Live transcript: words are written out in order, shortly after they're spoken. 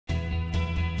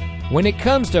When it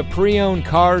comes to pre-owned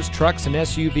cars, trucks, and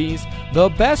SUVs, the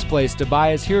best place to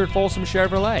buy is here at Folsom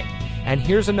Chevrolet. And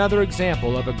here's another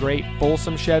example of a great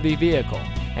Folsom Chevy vehicle,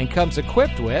 and comes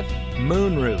equipped with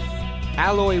moonroof,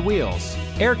 alloy wheels,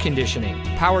 air conditioning,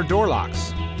 power door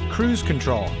locks, cruise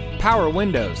control, power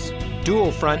windows,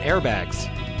 dual front airbags,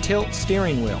 tilt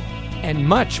steering wheel, and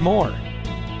much more.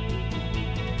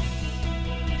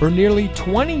 For nearly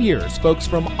 20 years, folks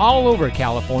from all over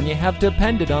California have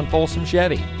depended on Folsom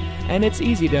Chevy, and it's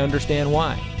easy to understand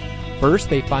why. First,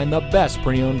 they find the best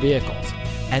pre-owned vehicles,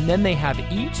 and then they have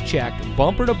each checked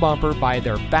bumper to bumper by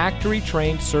their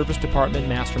factory-trained service department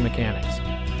master mechanics.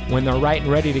 When they're right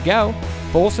and ready to go,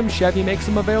 Folsom Chevy makes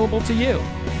them available to you.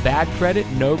 Bad credit,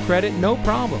 no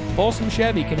problem. Folsom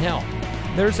Chevy can help.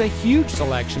 There's a huge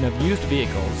selection of used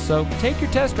vehicles, so take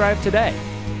your test drive today.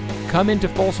 Come into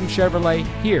Folsom Chevrolet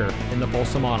here in the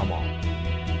Folsom Auto Mall.